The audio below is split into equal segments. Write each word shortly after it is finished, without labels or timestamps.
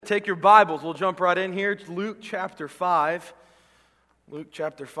take your Bibles. We'll jump right in here. It's Luke chapter 5. Luke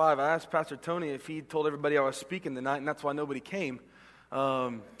chapter 5. I asked Pastor Tony if he told everybody I was speaking tonight, and that's why nobody came.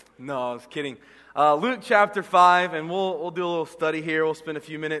 No, I was kidding. Luke chapter 5, and we'll do a little study here. We'll spend a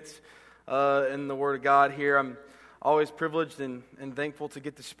few minutes in the Word of God here. I'm always privileged and thankful to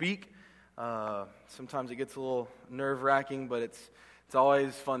get to speak. Sometimes it gets a little nerve-wracking, but it's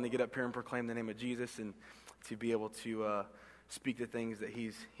always fun to get up here and proclaim the name of Jesus and to be able to speak the things that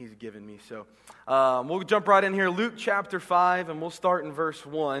He's given me. So we'll jump right in here. Luke chapter 5, and we'll start in verse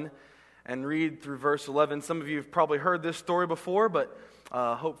 1 and read through verse 11. Some of you have probably heard this story before, but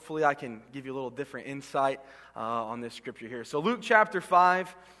hopefully I can give you a little different insight on this scripture here. So Luke chapter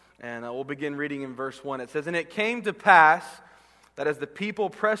 5, and we'll begin reading in verse 1. It says, "And it came to pass that as the people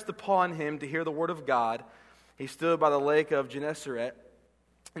pressed upon him to hear the word of God, he stood by the lake of Gennesaret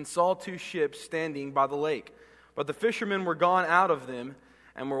and saw two ships standing by the lake. But the fishermen were gone out of them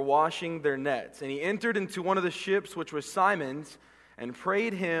and were washing their nets. And he entered into one of the ships, which was Simon's, and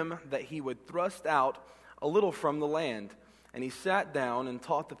prayed him that he would thrust out a little from the land. And he sat down and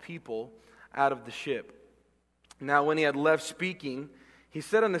taught the people out of the ship. Now when he had left speaking, he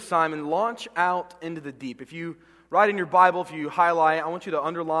said unto Simon, Launch out into the deep." If you write in your Bible, if you highlight, I want you to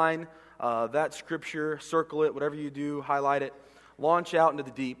underline that scripture, circle it, whatever you do, highlight it. Launch out into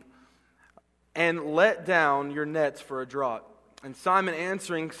the deep, and let down your nets for a draught. And Simon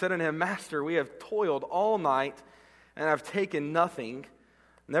answering said unto him, Master, we have toiled all night, and have taken nothing.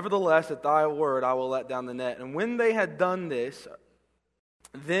 Nevertheless, at thy word I will let down the net. And when they had done this,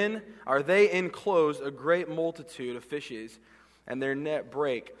 then are they enclosed a great multitude of fishes, and their net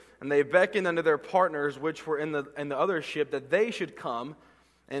brake. And they beckoned unto their partners which were in the other ship, that they should come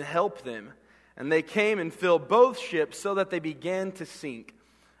and help them. And they came and filled both ships, so that they began to sink.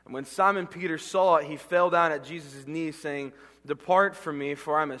 And when Simon Peter saw it, he fell down at Jesus' knees, saying, Depart from me,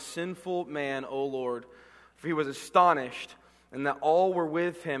 for I am a sinful man, O Lord. For he was astonished, and that all were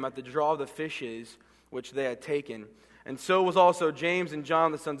with him at the draw of the fishes which they had taken. And so was also James and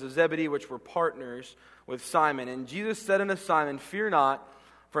John, the sons of Zebedee, which were partners with Simon. And Jesus said unto Simon, Fear not,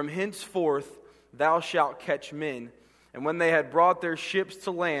 from henceforth thou shalt catch men. And when they had brought their ships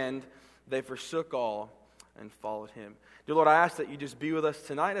to land, they forsook all and followed him. Dear Lord, I ask that you just be with us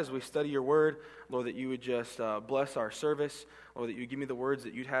tonight as we study your word. Lord, that you would just bless our service. Lord, that you would give me the words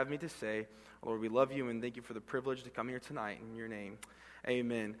that you'd have me to say. Lord, we love you and thank you for the privilege to come here tonight. In your name,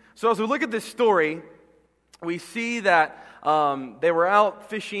 amen. So as we look at this story, we see that they were out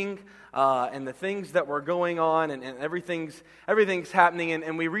fishing and the things that were going on and everything's happening.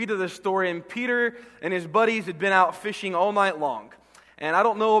 And we read of this story, and Peter and his buddies had been out fishing all night long. And I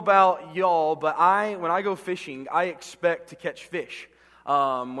don't know about y'all, but when I go fishing, I expect to catch fish.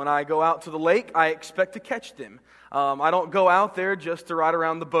 When I go out to the lake, I expect to catch them. I don't go out there just to ride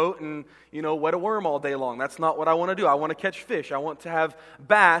around the boat and, wet a worm all day long. That's not what I want to do. I want to catch fish. I want to have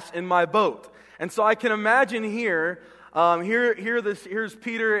bass in my boat. And so I can imagine here's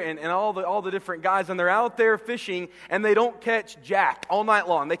Peter and all the different guys, and they're out there fishing, and they don't catch jack all night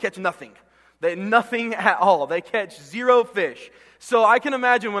long. They catch nothing. Nothing at all. They catch zero fish. So I can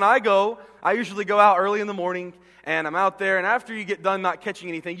imagine when I usually go out early in the morning, and I'm out there, and after you get done not catching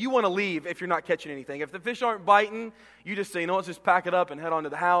anything, you want to leave if you're not catching anything. If the fish aren't biting, you just say, let's just pack it up and head on to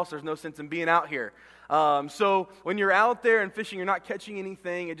the house. There's no sense in being out here. So when you're out there and fishing, you're not catching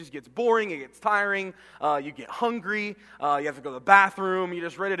anything. It just gets boring. It gets tiring. You get hungry. You have to go to the bathroom. You're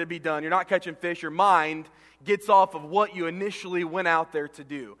just ready to be done. You're not catching fish. Your mind gets off of what you initially went out there to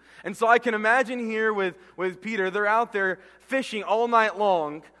do. And so I can imagine here with Peter, they're out there fishing all night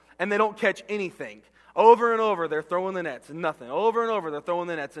long, and they don't catch anything. Over and over, they're throwing the nets and nothing. Over and over, they're throwing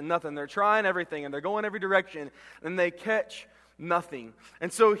the nets and nothing. They're trying everything, and they're going every direction, and they catch nothing.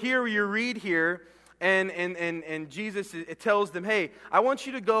 And so here you read here, and Jesus, it tells them, hey, I want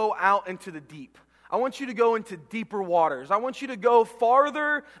you to go out into the deep. I want you to go into deeper waters. I want you to go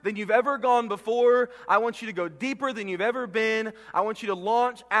farther than you've ever gone before. I want you to go deeper than you've ever been. I want you to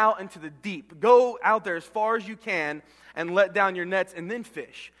launch out into the deep. Go out there as far as you can and let down your nets and then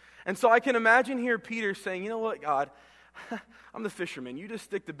fish. And so I can imagine here Peter saying, you know what, God, I'm the fisherman. You just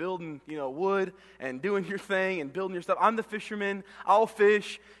stick to building, wood and doing your thing and building your stuff. I'm the fisherman. I'll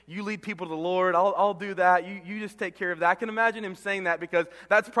fish. You lead people to the Lord. I'll do that. You just take care of that. I can imagine him saying that because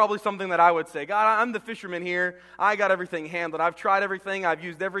that's probably something that I would say. God, I'm the fisherman here. I got everything handled. I've tried everything. I've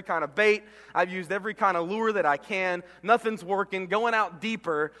used every kind of bait. I've used every kind of lure that I can. Nothing's working. Going out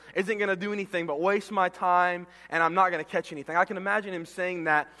deeper isn't going to do anything but waste my time, and I'm not going to catch anything. I can imagine him saying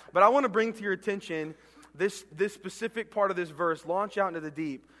that. But I want to bring to your attention this specific part of this verse, launch out into the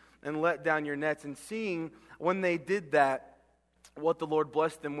deep and let down your nets. And seeing when they did that, what the Lord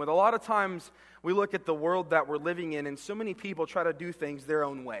blessed them with. A lot of times we look at the world that we're living in, and so many people try to do things their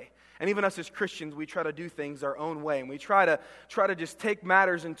own way. And even us as Christians, we try to do things our own way. And we try to just take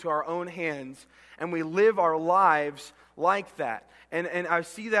matters into our own hands, and we live our lives like that. And I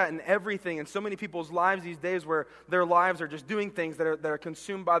see that in everything, in so many people's lives these days, where their lives are just doing things that are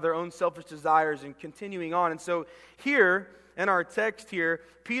consumed by their own selfish desires and continuing on. And so here, in our text here,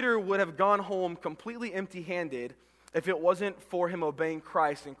 Peter would have gone home completely empty-handed if it wasn't for him obeying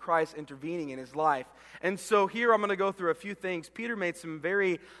Christ and Christ intervening in his life. And so here I'm going to go through a few things. Peter made some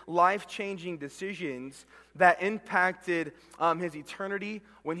very life-changing decisions that impacted his eternity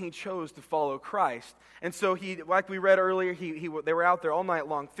when he chose to follow Christ. And so he, like we read earlier, they were out there all night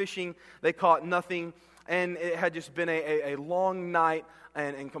long fishing. They caught nothing, and it had just been a long night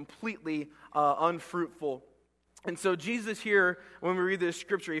and completely unfruitful. And so Jesus here, when we read this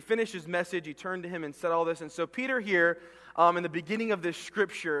scripture, he finished his message, he turned to him and said all this. And so Peter here, in the beginning of this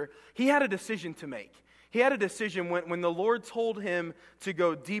scripture, he had a decision to make. He had a decision when the Lord told him to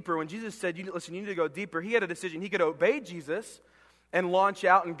go deeper. When Jesus said, listen, you need to go deeper, he had a decision. He could obey Jesus and launch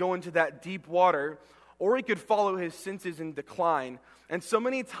out and go into that deep water, or he could follow his senses and decline. And so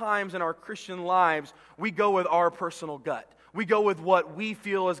many times in our Christian lives, we go with our personal gut. We go with what we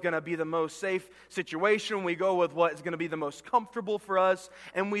feel is going to be the most safe situation. We go with what is going to be the most comfortable for us.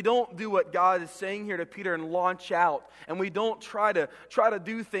 And we don't do what God is saying here to Peter and launch out. And we don't try to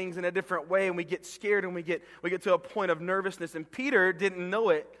do things in a different way. And we get scared and we get to a point of nervousness. And Peter didn't know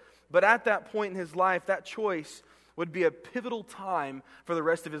it. But at that point in his life, that choice would be a pivotal time for the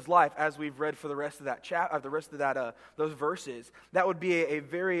rest of his life, as we've read for the rest of that those verses. That would be a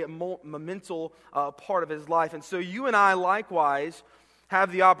very monumental part of his life. And so you and I likewise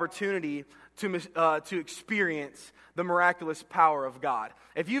have the opportunity to experience the miraculous power of God.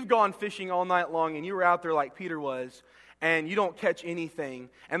 If you've gone fishing all night long and you were out there like Peter was, and you don't catch anything,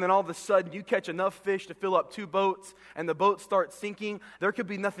 and then all of a sudden you catch enough fish to fill up 2 boats, and the boats start sinking, there could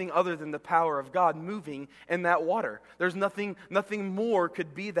be nothing other than the power of God moving in that water. There's nothing more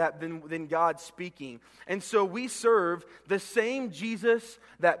could be that than God speaking. And so we serve the same Jesus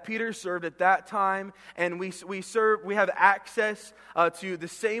that Peter served at that time, and we have access to the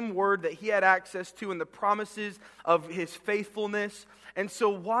same word that he had access to and the promises of his faithfulness. And so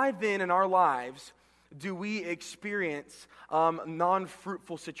why then in our lives do we experience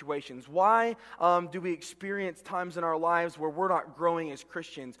non-fruitful situations? Why do we experience times in our lives where we're not growing as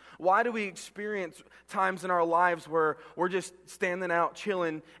Christians? Why do we experience times in our lives where we're just standing out,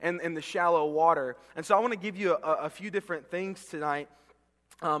 chilling in the shallow water? And so I want to give you a few different things tonight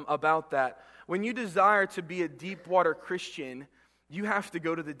about that. When you desire to be a deep water Christian, you have to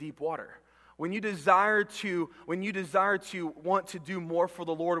go to the deep water. When you desire to want to do more for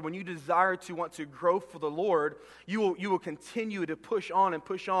the Lord, when you desire to want to grow for the Lord, you will continue to push on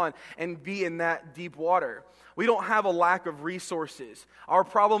and be in that deep water. We don't have a lack of resources. Our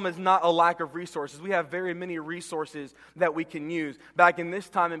problem is not a lack of resources. We have very many resources that we can use. Back in this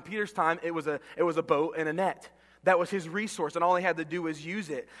time, in Peter's time, it was a boat and a net. That was his resource, and all he had to do was use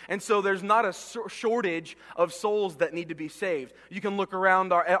it. And so there's not a shortage of souls that need to be saved. You can look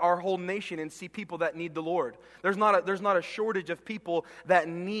around our whole nation and see people that need the Lord. There's not a shortage of people that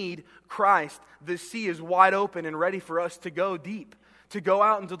need Christ. The sea is wide open and ready for us to go deep, to go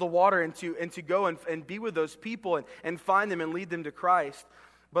out into the water and to go and be with those people and find them and lead them to Christ.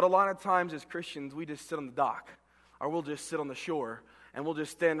 But a lot of times as Christians, we just sit on the dock, or we'll just sit on the shore, and we'll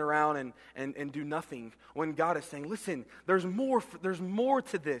just stand around and do nothing, when God is saying, listen, there's more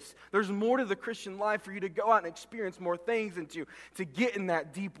to this. There's more to the Christian life for you to go out and experience more things and to get in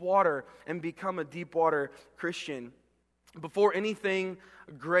that deep water and become a deep water Christian. Before anything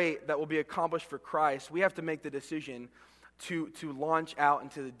great that will be accomplished for Christ, we have to make the decision to launch out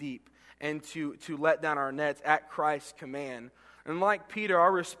into the deep and to let down our nets at Christ's command. And like Peter,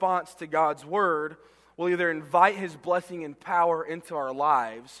 our response to God's word will either invite his blessing and power into our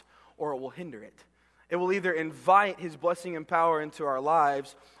lives, or it will hinder it. It will either invite his blessing and power into our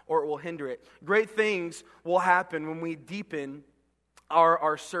lives, or it will hinder it. Great things will happen when we deepen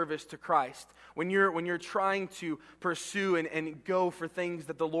our service to Christ. When you're trying to pursue and go for things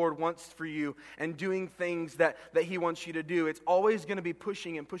that the Lord wants for you and doing things that he wants you to do, it's always going to be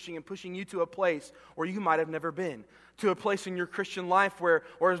pushing you to a place where you might have never been. To a place in your Christian life where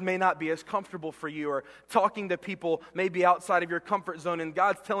it may not be as comfortable for you, or talking to people maybe outside of your comfort zone, and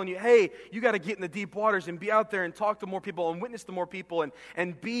God's telling you, hey, you got to get in the deep waters and be out there and talk to more people and witness to more people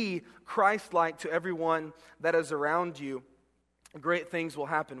and be Christ-like to everyone that is around you. great things will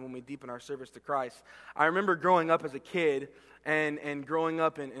happen when we deepen our service to Christ. I remember growing up as a kid and growing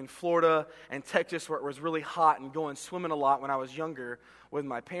up in Florida and Texas where it was really hot and going swimming a lot when I was younger with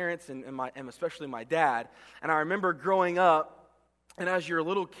my parents and especially my dad. And I remember growing up, and as you're a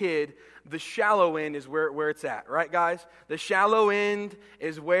little kid, the shallow end is where it's at, right, guys? The shallow end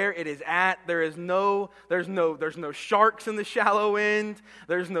is where it is at. There's no sharks in the shallow end.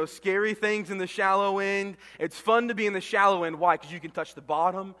 There's no scary things in the shallow end. It's fun to be in the shallow end. Why? Because you can touch the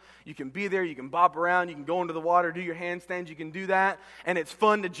bottom. You can be there. You can bop around. You can go into the water, do your handstands. You can do that. And it's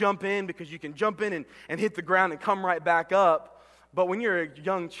fun to jump in because you can jump in and hit the ground and come right back up. But when you're a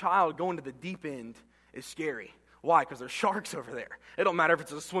young child, going to the deep end is scary. Why? Because there's sharks over there. It don't matter if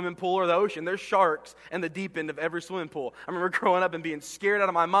it's a swimming pool or the ocean. There's sharks in the deep end of every swimming pool. I remember growing up and being scared out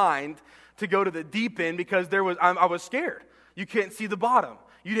of my mind to go to the deep end because I was scared. You can't see the bottom.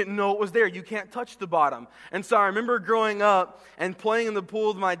 You didn't know it was there. You can't touch the bottom. And so I remember growing up and playing in the pool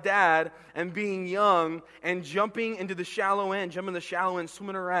with my dad and being young and jumping into the shallow end,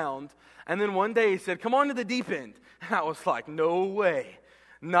 swimming around. And then one day he said, "Come on to the deep end." And I was like, "No way.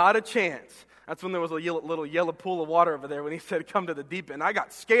 Not a chance." That's when there was a little yellow pool of water over there when he said, "Come to the deep end." I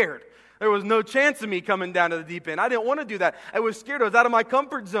got scared. There was no chance of me coming down to the deep end. I didn't want to do that. I was scared. I was out of my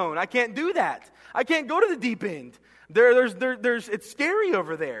comfort zone. I can't do that. I can't go to the deep end. It's scary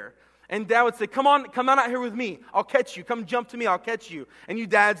over there. And Dad would say, come on out here with me. I'll catch you. Come jump to me. I'll catch you. And you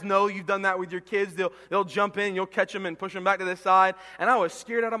dads know you've done that with your kids. They'll jump in. You'll catch them and push them back to the side. And I was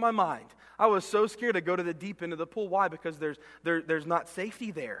scared out of my mind. I was so scared to go to the deep end of the pool. Why? Because there's not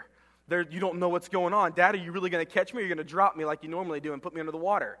safety there. You don't know what's going on. Dad, are you really going to catch me or are you going to drop me like you normally do and put me under the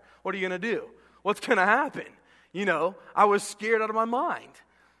water? What are you going to do? What's going to happen? I was scared out of my mind.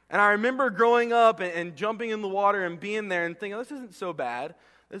 And I remember growing up and jumping in the water and being there and thinking, this isn't so bad.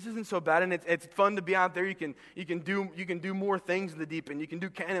 This isn't so bad. And it's fun to be out there. You can do more things in the deep end. You can do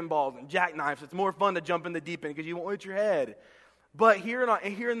cannonballs and jackknives. It's more fun to jump in the deep end because you won't hit your head. But here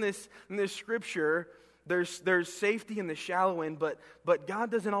in this scripture, there's safety in the shallow end, but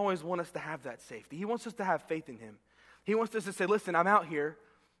God doesn't always want us to have that safety. He wants us to have faith in Him. He wants us to say, "Listen, I'm out here.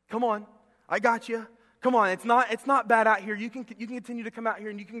 Come on, I got you. Come on, it's not bad out here. You can continue to come out here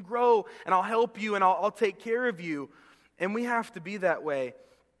and you can grow, and I'll help you and I'll take care of you." And we have to be that way.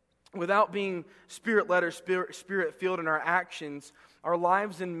 Without being Spirit-led or Spirit-filled in our actions, our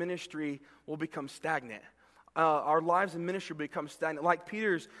lives in ministry will become stagnant. Our lives in ministry become stagnant. Like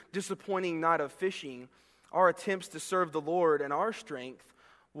Peter's disappointing night of fishing, our attempts to serve the Lord and our strength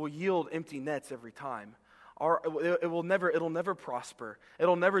will yield empty nets every time. It'll never prosper.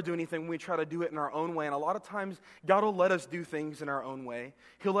 It'll never do anything when we try to do it in our own way. And a lot of times, God will let us do things in our own way.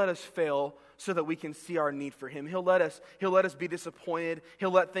 He'll let us fail so that we can see our need for Him. He'll let us be disappointed. He'll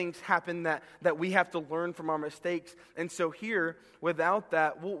let things happen that we have to learn from our mistakes. And so here, without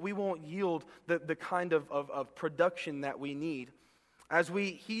that, we won't yield the kind of production that we need. As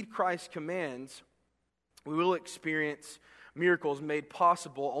we heed Christ's commands, we will experience miracles made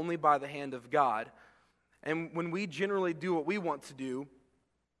possible only by the hand of God. And when we generally do what we want to do,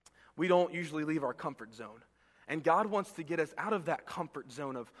 we don't usually leave our comfort zone. And God wants to get us out of that comfort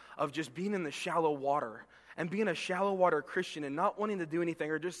zone of just being in the shallow water and being a shallow water Christian and not wanting to do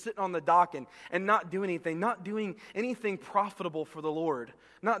anything or just sitting on the dock and not doing anything profitable for the Lord,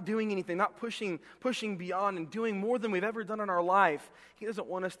 not doing anything, not pushing beyond and doing more than we've ever done in our life. He doesn't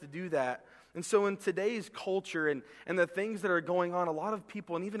want us to do that. And so in today's culture and the things that are going on, a lot of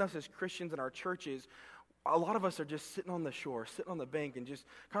people, and even us as Christians in our churches, a lot of us are just sitting on the shore, sitting on the bank and just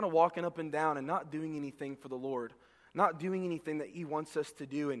kind of walking up and down and not doing anything for the Lord, not doing anything that He wants us to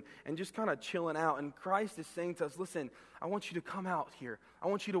do and just kind of chilling out. And Christ is saying to us, "Listen, I want you to come out here. I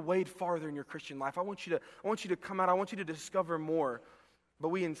want you to wade farther in your Christian life. I want you to come out. I want you to discover more." But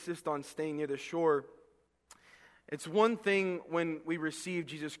we insist on staying near the shore. It's one thing when we receive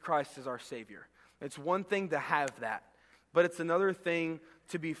Jesus Christ as our Savior. It's one thing to have that. But it's another thing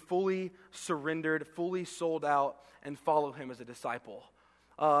to be fully surrendered, fully sold out, and follow Him as a disciple.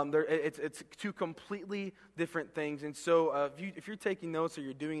 It's two completely different things. And so if you're taking notes or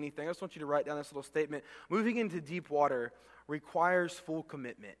you're doing anything, I just want you to write down this little statement. Moving into deep water requires full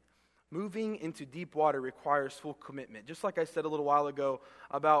commitment. Moving into deep water requires full commitment. Just like I said a little while ago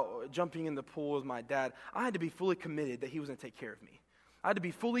about jumping in the pool with my dad, I had to be fully committed that he was going to take care of me. I had to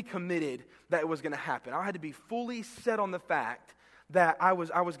be fully committed that it was going to happen. I had to be fully set on the fact that I was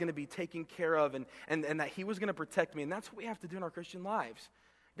going to be taken care of and that He was going to protect me. And that's what we have to do in our Christian lives.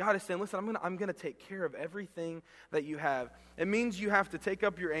 God is saying, "Listen, I'm going to take care of everything that you have." It means you have to take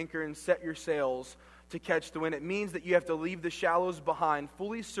up your anchor and set your sails to catch the wind. It means that you have to leave the shallows behind,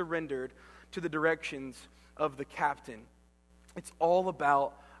 fully surrendered to the directions of the captain. It's all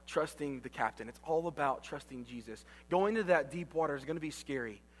about trusting the captain. It's all about trusting Jesus. Going to that deep water is going to be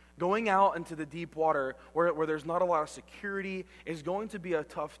scary. Going out into the deep water where there's not a lot of security is going to be a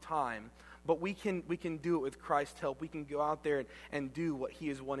tough time. But we can do it with Christ's help. We can go out there and do what he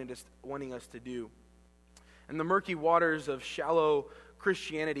is wanting us to do. In the murky waters of shallow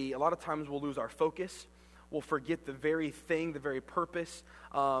Christianity, a lot of times we'll lose our focus. We'll forget the very thing, the very purpose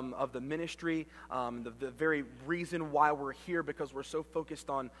of the ministry, the very reason why we're here, because we're so focused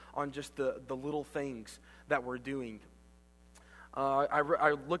on just the little things that we're doing.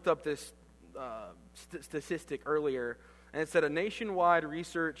 I looked up this statistic earlier, and it said a nationwide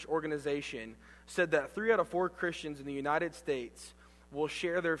research organization said that 3 out of 4 Christians in the United States will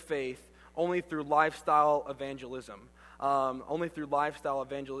share their faith only through lifestyle evangelism. An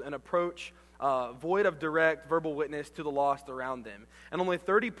approach void of direct verbal witness to the lost around them. And only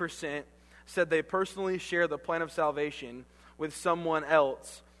 30% said they personally share the plan of salvation with someone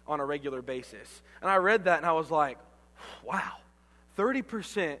else on a regular basis. And I read that and I was like, wow,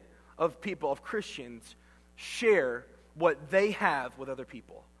 30% of people, of Christians, share what they have with other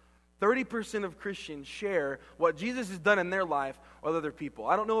people. 30% of Christians share what Jesus has done in their life with other people.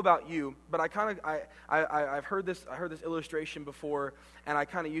 I don't know about you, but I've heard this illustration before, and I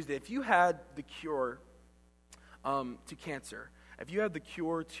kind of used it. If you had the cure to cancer, if you had the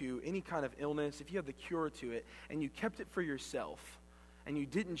cure to any kind of illness, if you had the cure to it, and you kept it for yourself, and you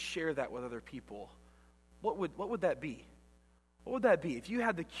didn't share that with other people, what would that be? What would that be? If you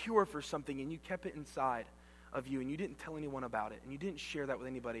had the cure for something and you kept it inside of you and you didn't tell anyone about it and you didn't share that with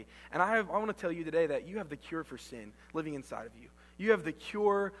anybody. And I want to tell you today that you have the cure for sin living inside of you. You have the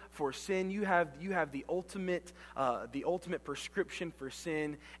cure for sin. You have the ultimate prescription for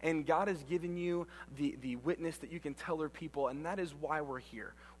sin, and God has given you the witness that you can tell other people, and that is why we're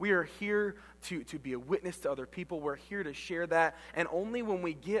here. We are here to be a witness to other people. We're here to share that, and only when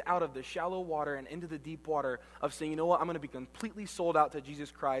we get out of the shallow water and into the deep water of saying, you know what, I'm going to be completely sold out to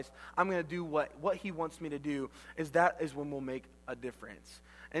Jesus Christ, I'm going to do what he wants me to do, is when we'll make a difference.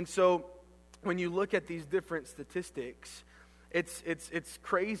 And so when you look at these different statistics, it's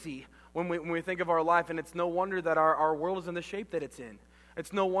crazy when we think of our life, and it's no wonder that our world is in the shape that it's in.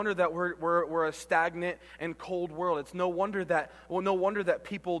 It's no wonder that we're a stagnant and cold world. It's no wonder that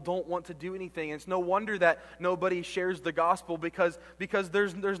people don't want to do anything. It's no wonder that nobody shares the gospel because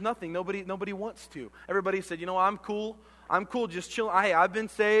there's nothing. Nobody wants to. Everybody said, you know, I'm cool, just chill. Hey, I've been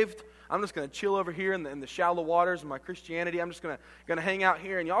saved. I'm just going to chill over here in the shallow waters of my Christianity. I'm just going to hang out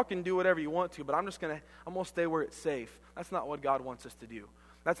here, and y'all can do whatever you want to, but I'm going to stay where it's safe. That's not what God wants us to do.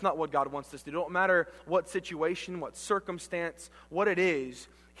 That's not what God wants us to do. It don't matter what situation, what circumstance, what it is.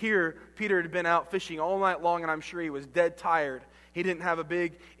 Here, Peter had been out fishing all night long, and I'm sure he was dead tired. He didn't have a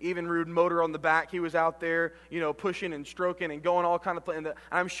big, even rude motor on the back. He was out there, pushing and stroking and going all kind of places. And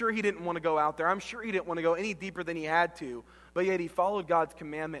I'm sure he didn't want to go out there. I'm sure he didn't want to go any deeper than he had to. But yet he followed God's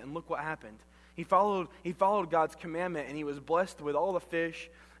commandment, and look what happened. He followed God's commandment, and he was blessed with all the fish,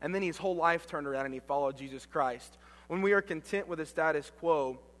 and then his whole life turned around, and he followed Jesus Christ. When we are content with the status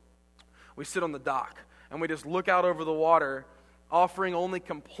quo, we sit on the dock, and we just look out over the water, offering only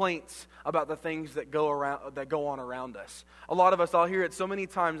complaints about the things that go on around us. A lot of us, I'll hear it so many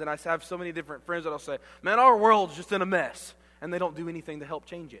times, and I have so many different friends that I'll say, man, our world's just in a mess, and they don't do anything to help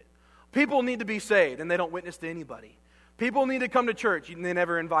change it. People need to be saved, and they don't witness to anybody. People need to come to church, and they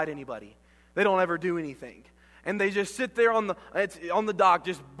never invite anybody. They don't ever do anything. And they just sit there on the dock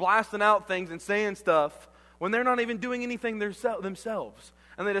just blasting out things and saying stuff when they're not even doing anything themselves.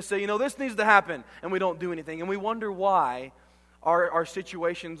 And they just say, this needs to happen, and we don't do anything. And we wonder why our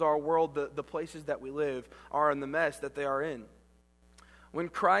situations, our world, the places that we live are in the mess that they are in. When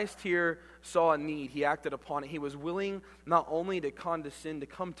Christ here saw a need, he acted upon it. He was willing not only to condescend, to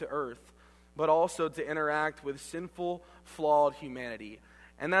come to earth, but also to interact with sinful, flawed humanity.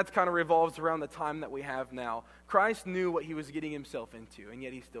 And that kind of revolves around the time that we have now. Christ knew what he was getting himself into, and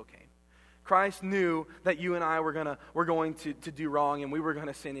yet he still came. Christ knew that you and I were going to do wrong, and we were going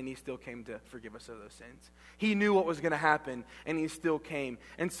to sin, and he still came to forgive us of those sins. He knew what was going to happen, and he still came.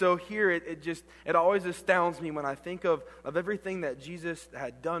 And so here it always astounds me when I think of everything that Jesus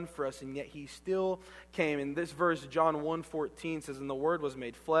had done for us, and yet he still came. In this verse, John 1:14 says, "And the Word was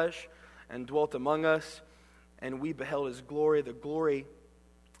made flesh and dwelt among us, and we beheld his glory, the glory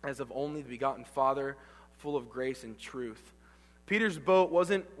as of only the begotten Father, full of grace and truth." Peter's boat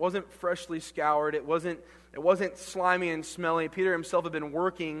wasn't freshly scoured. It wasn't slimy and smelly. Peter himself had been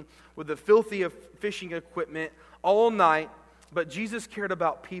working with the filthy of fishing equipment all night, but Jesus cared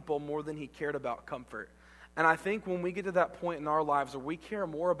about people more than he cared about comfort. And I think when we get to that point in our lives where we care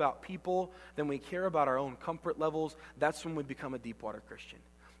more about people than we care about our own comfort levels, that's when we become a deep water Christian.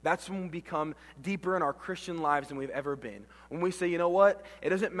 That's when we become deeper in our Christian lives than we've ever been. When we say, you know what? It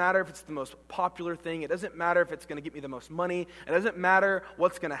doesn't matter if it's the most popular thing. It doesn't matter if it's going to get me the most money. It doesn't matter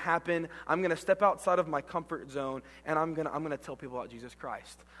what's going to happen. I'm going to step outside of my comfort zone, and I'm going to tell people about Jesus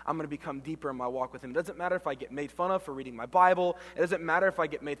Christ. I'm going to become deeper in my walk with Him. It doesn't matter if I get made fun of for reading my Bible. It doesn't matter if I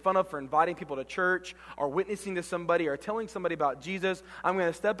get made fun of for inviting people to church or witnessing to somebody or telling somebody about Jesus. I'm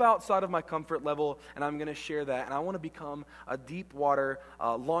going to step outside of my comfort level, and I'm going to share that. And I want to become a deep water,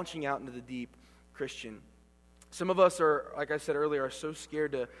 launching out into the deep Christian. Some of us are, like I said earlier, are so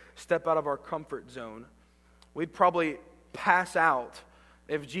scared to step out of our comfort zone. We'd probably pass out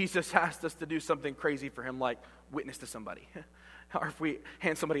if Jesus asked us to do something crazy for Him, like witness to somebody. Or if we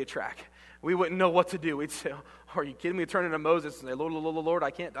hand somebody a tract. We wouldn't know what to do. We'd say, are you kidding me? Turn into Moses and say, Lord,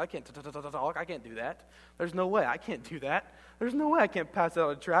 I can't talk. I can't do that. There's no way. I can't do that. There's no way I can't pass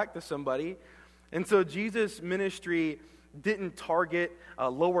out a tract to somebody. And so Jesus' ministry didn't target a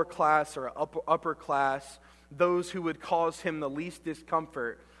lower class or upper class, those who would cause Him the least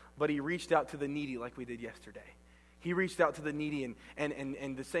discomfort, but He reached out to the needy like we did yesterday. He reached out to the needy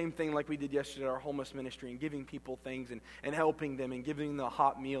and the same thing like we did yesterday at our homeless ministry, and giving people things and helping them and giving them a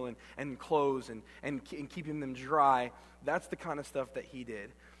hot meal and clothes and keeping them dry. That's the kind of stuff that He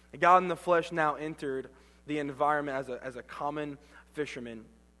did. God in the flesh now entered the environment as a common fisherman.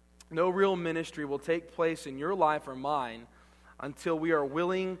 No real ministry will take place in your life or mine until we are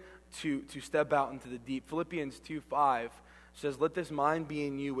willing to step out into the deep. Philippians 2:5 says, "Let this mind be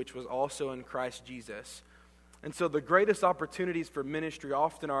in you, which was also in Christ Jesus." And so the greatest opportunities for ministry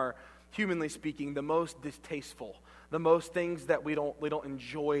often are, humanly speaking, the most distasteful, the most things that we don't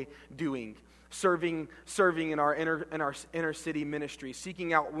enjoy doing. Serving in our inner city ministry,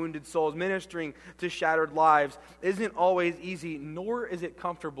 seeking out wounded souls, ministering to shattered lives isn't always easy, nor is it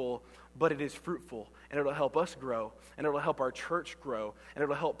comfortable, but it is fruitful, and it'll help us grow, and it'll help our church grow, and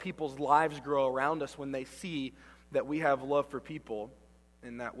it'll help people's lives grow around us when they see that we have love for people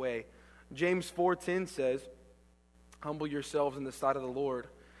in that way. James 4:10 says, "Humble yourselves in the sight of the Lord,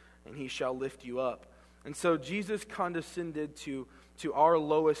 and He shall lift you up." And so Jesus condescended to our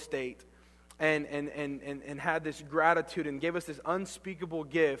low estate and had this gratitude and gave us this unspeakable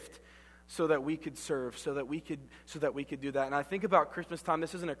gift so that we could serve, so that we could do that. And I think about Christmas time.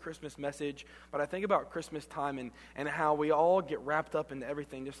 This isn't a Christmas message, but I think about Christmas time and how we all get wrapped up into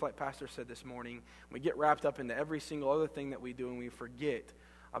everything, just like Pastor said this morning. We get wrapped up into every single other thing that we do, and we forget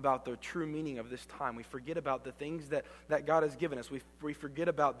about the true meaning of this time. We forget about the things that God has given us. We forget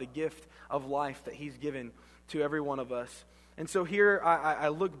about the gift of life that He's given to every one of us. And so here I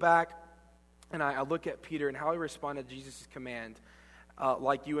look back and I look at Peter and how he responded to Jesus' command,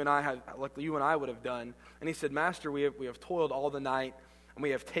 like you and I would have done. And he said, "Master, we have toiled all the night, and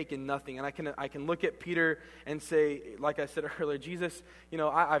we have taken nothing." And I can look at Peter and say, like I said earlier, Jesus,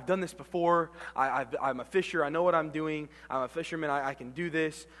 I've done this before. I'm a fisher. I know what I'm doing. I'm a fisherman. I can do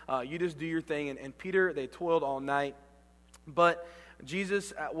this. You just do your thing. And Peter, they toiled all night. But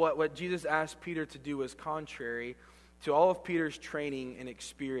Jesus, what Jesus asked Peter to do was contrary to all of Peter's training and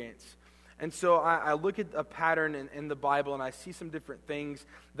experience. And so I look at a pattern in the Bible, and I see some different things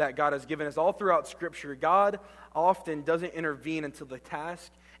that God has given us. All throughout Scripture, God often doesn't intervene until the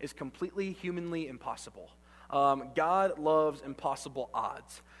task is completely humanly impossible. God loves impossible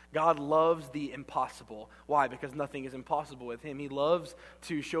odds. God loves the impossible. Why? Because nothing is impossible with Him. He loves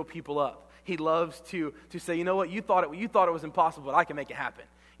to show people up. He loves to say, you know what, you thought it was impossible, but I can make it happen.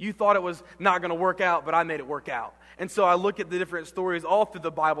 You thought it was not going to work out, but I made it work out. And so I look at the different stories all through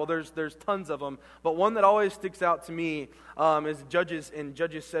the Bible. There's tons of them. But one that always sticks out to me is Judges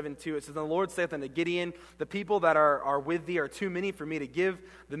 7:2. It says, "And the Lord saith unto Gideon, the people that are with thee are too many for me to give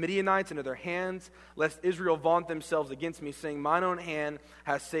the Midianites into their hands, lest Israel vaunt themselves against me, saying, mine own hand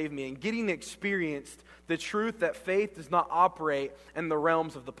has saved me." And Gideon experienced the truth that faith does not operate in the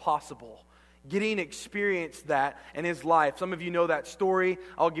realms of the possible. Gideon experienced that in his life. Some of you know that story.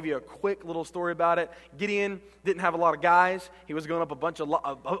 I'll give you a quick little story about it. Gideon didn't have a lot of guys. He was going up a bunch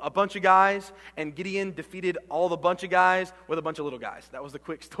of guys, and Gideon defeated all the bunch of guys with a bunch of little guys. That was the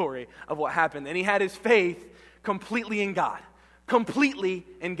quick story of what happened. And he had his faith completely in God. Completely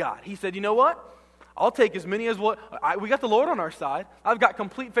in God. He said, you know what? I'll take as many as we got the Lord on our side. I've got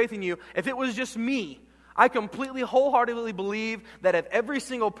complete faith in you. If it was just me, I completely, wholeheartedly believe that if every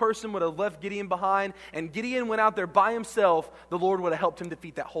single person would have left Gideon behind and Gideon went out there by himself, the Lord would have helped him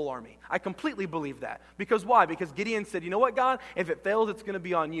defeat that whole army. I completely believe that. Because why? Because Gideon said, you know what, God? If it fails, it's going to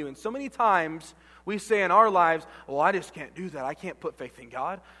be on you. And so many times we say in our lives, well, I just can't do that. I can't put faith in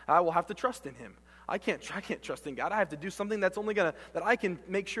God. I will have to trust in Him. I can't trust in God. I have to do something that I can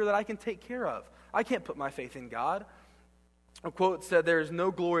make sure that I can take care of. I can't put my faith in God. A quote said, "There is no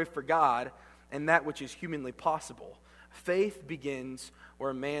glory for God in that which is humanly possible. Faith begins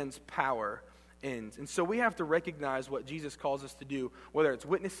where man's power ends." And so we have to recognize what Jesus calls us to do, whether it's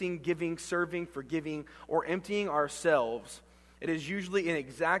witnessing, giving, serving, forgiving, or emptying ourselves. It is usually in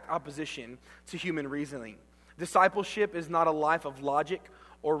exact opposition to human reasoning. Discipleship is not a life of logic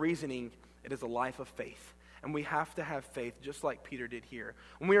or reasoning. It is a life of faith. And we have to have faith just like Peter did here.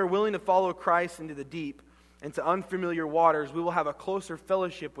 When we are willing to follow Christ into the deep, into unfamiliar waters, we will have a closer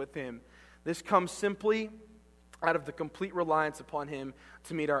fellowship with Him. This comes simply out of the complete reliance upon Him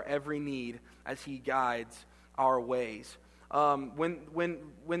to meet our every need as He guides our ways. When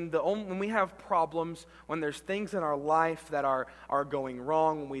we have problems, when there's things in our life that are going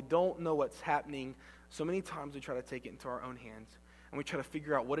wrong, when we don't know what's happening, so many times we try to take it into our own hands. And we try to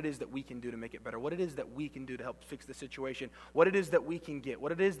figure out what it is that we can do to make it better, what it is that we can do to help fix the situation, what it is that we can get,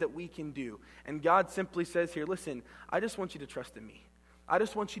 what it is that we can do. And God simply says here, listen, I just want you to trust in me. I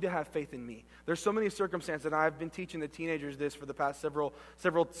just want you to have faith in me. There's so many circumstances, and I've been teaching the teenagers this for the past several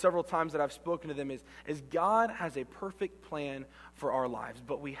times that I've spoken to them, is God has a perfect plan for our lives,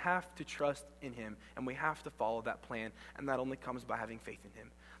 but we have to trust in Him, and we have to follow that plan, and that only comes by having faith in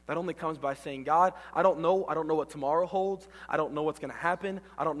Him. That only comes by saying, God, I don't know what tomorrow holds. I don't know what's going to happen.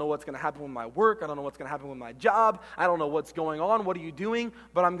 I don't know what's going to happen with my work. I don't know what's going to happen with my job. I don't know what's going on. What are you doing?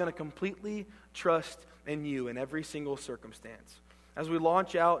 But I'm going to completely trust in you in every single circumstance. As we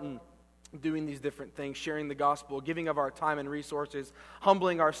launch out and doing these different things, sharing the gospel, giving of our time and resources,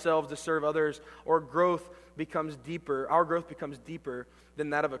 humbling ourselves to serve others, our growth becomes deeper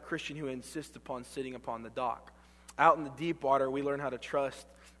than that of a Christian who insists upon sitting upon the dock. Out in the deep water, we learn how to trust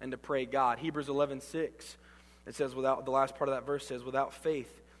and to pray God. Hebrews 11:6, it says, the last part of that verse says, without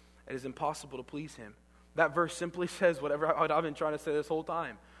faith, it is impossible to please Him. That verse simply says whatever I've been trying to say this whole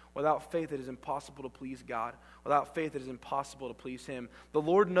time. Without faith, it is impossible to please God. Without faith, it is impossible to please Him. The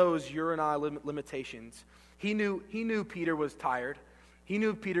Lord knows your and I limitations. He knew Peter was tired. He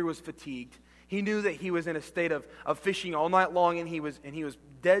knew Peter was fatigued. He knew that he was in a state of fishing all night long, and he was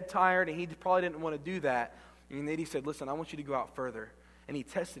dead tired, and he probably didn't want to do that. And then He said, listen, I want you to go out further. And He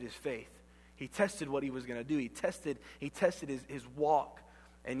tested his faith. He tested what he was going to do. He tested his walk.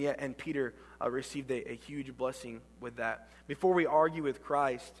 And Peter received a huge blessing with that. Before we argue with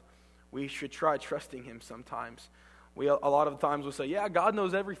Christ, we should try trusting Him sometimes. A lot of times we'll say, yeah, God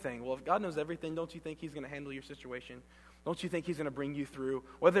knows everything. Well, if God knows everything, don't you think He's going to handle your situation? Don't you think He's going to bring you through?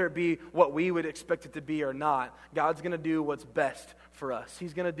 Whether it be what we would expect it to be or not, God's going to do what's best for us.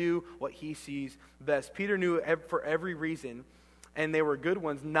 He's going to do what He sees best. Peter knew for every reason, and they were good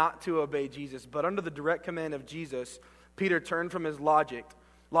ones, not to obey Jesus. But under the direct command of Jesus, Peter turned from his logic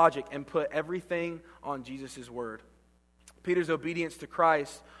and put everything on Jesus' word. Peter's obedience to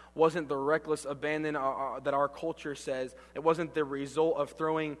Christ wasn't the reckless abandon that our culture says. It wasn't the result of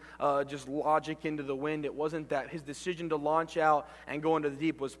throwing just logic into the wind. It wasn't that. His decision to launch out and go into the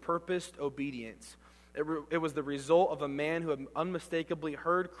deep was purposed obedience. It was the result of a man who had unmistakably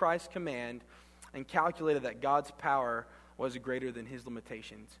heard Christ's command and calculated that God's power was greater than his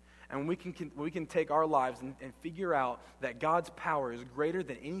limitations. And we can take our lives and figure out that God's power is greater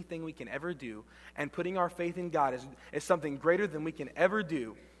than anything we can ever do, and putting our faith in God is something greater than we can ever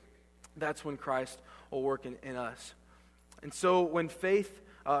do. That's when Christ will work in us. And so when faith,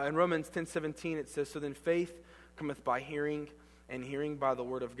 in Romans 10:17 it says, so then faith cometh by hearing, and hearing by the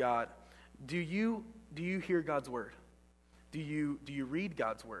word of God. Do you hear God's word? Do you read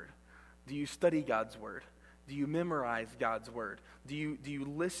God's word? Do you study God's word? Do you memorize God's word? Do you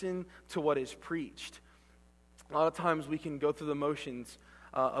listen to what is preached? A lot of times we can go through the motions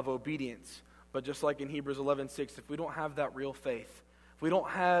of obedience, but just like in Hebrews 11:6, if we don't have that real faith, if we don't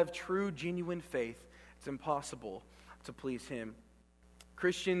have true, genuine faith, it's impossible to please Him.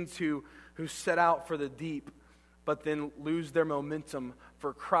 Christians who set out for the deep, but then lose their momentum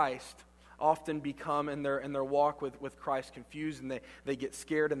for Christ, often become in their walk with Christ confused, and they get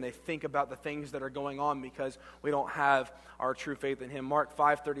scared and they think about the things that are going on because we don't have our true faith in Him. Mark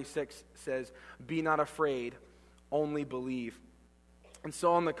 5:36 says, be not afraid, only believe. And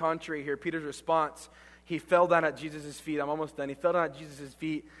so on the contrary here, Peter's response, he fell down at Jesus' feet. I'm almost done. He fell down at Jesus'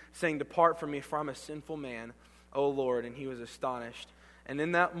 feet saying, depart from me, for I'm a sinful man, O Lord. And he was astonished. And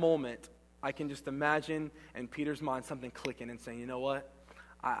in that moment, I can just imagine in Peter's mind something clicking and saying, you know what?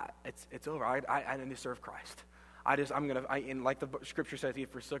 It's over. I need to serve Christ. And like the scripture says, he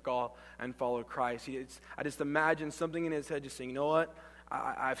forsook all and followed Christ. I just imagine something in his head just saying, you know what?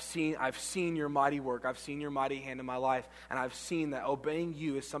 I've seen your mighty work. I've seen your mighty hand in my life. And I've seen that obeying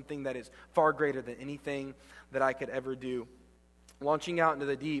you is something that is far greater than anything that I could ever do. Launching out into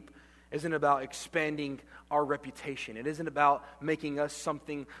the deep isn't about expanding our reputation. It isn't about making us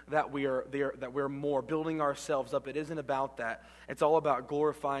something that we're more, building ourselves up. It isn't about that. It's all about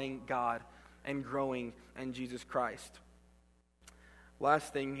glorifying God and growing in Jesus Christ.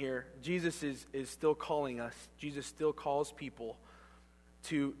 Last thing here, Jesus is still calling us. Jesus still calls people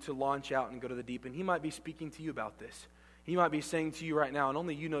to launch out and go to the deep. And he might be speaking to you about this. He might be saying to you right now, and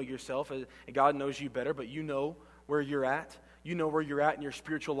only you know yourself, and God knows you better, but you know where you're at. You know where you're at in your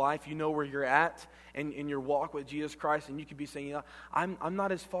spiritual life. You know where you're at in your walk with Jesus Christ. And you could be saying, I'm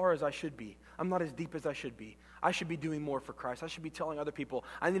not as far as I should be. I'm not as deep as I should be. I should be doing more for Christ. I should be telling other people.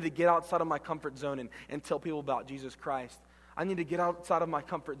 I need to get outside of my comfort zone and tell people about Jesus Christ. I need to get outside of my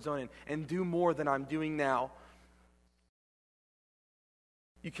comfort zone and do more than I'm doing now.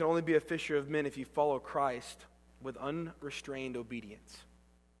 You can only be a fisher of men if you follow Christ with unrestrained obedience.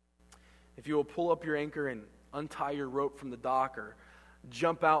 If you will pull up your anchor and untie your rope from the dock, or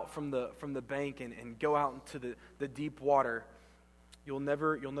jump out from the bank and go out into the deep water, you'll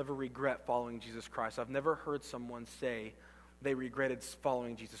never regret following Jesus Christ. I've never heard someone say they regretted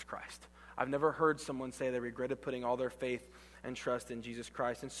following Jesus Christ. I've never heard someone say they regretted putting all their faith and trust in Jesus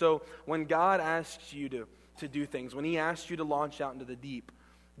Christ. And so when God asks you to do things, when he asks you to launch out into the deep,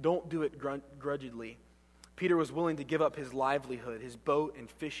 don't do it grudgingly. Peter was willing to give up his livelihood, his boat and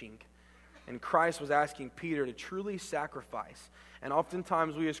fishing. And Christ was asking Peter to truly sacrifice. And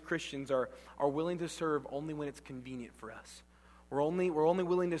oftentimes we as Christians are willing to serve only when it's convenient for us. We're only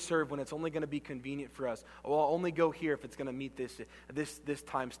willing to serve when it's only going to be convenient for us. Oh, I'll only go here if it's going to meet this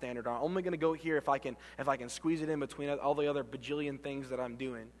time standard. I'm only going to go here if I can squeeze it in between all the other bajillion things that I'm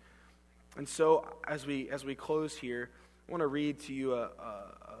doing. And so as we close here, I want to read to you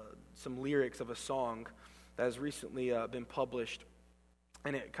some lyrics of a song that has recently been published.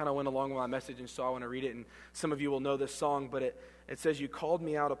 And it kind of went along with my message, and so I want to read it. And some of you will know this song, but it says, "You called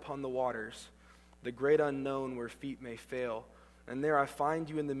me out upon the waters, the great unknown where feet may fail. And there I find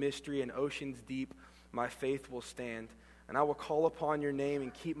you in the mystery, and oceans deep my faith will stand. And I will call upon your name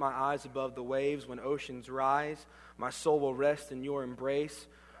and keep my eyes above the waves. When oceans rise, my soul will rest in your embrace.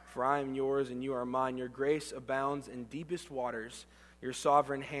 For I am yours and you are mine. Your grace abounds in deepest waters. Your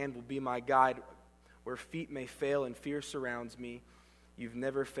sovereign hand will be my guide. Where feet may fail and fear surrounds me, you've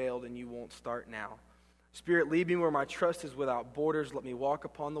never failed and you won't start now. Spirit, lead me where my trust is without borders. Let me walk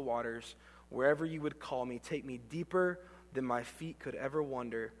upon the waters. Wherever you would call me, take me deeper than my feet could ever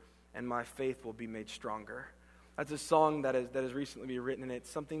wander, and my faith will be made stronger." That's a song that has recently been written, and it's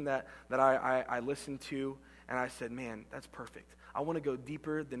something that I listened to, and I said, man, that's perfect. I want to go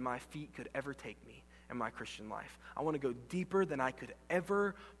deeper than my feet could ever take me in my Christian life. I want to go deeper than I could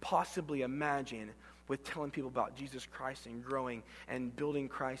ever possibly imagine with telling people about Jesus Christ and growing and building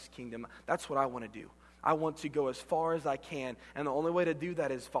Christ's kingdom. That's what I want to do. I want to go as far as I can, and the only way to do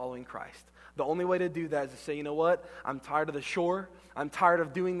that is following Christ. The only way to do that is to say, you know what? I'm tired of the shore. I'm tired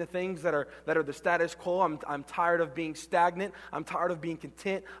of doing the things that are the status quo. I'm tired of being stagnant. I'm tired of being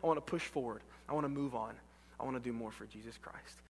content. I want to push forward. I want to move on. I want to do more for Jesus Christ.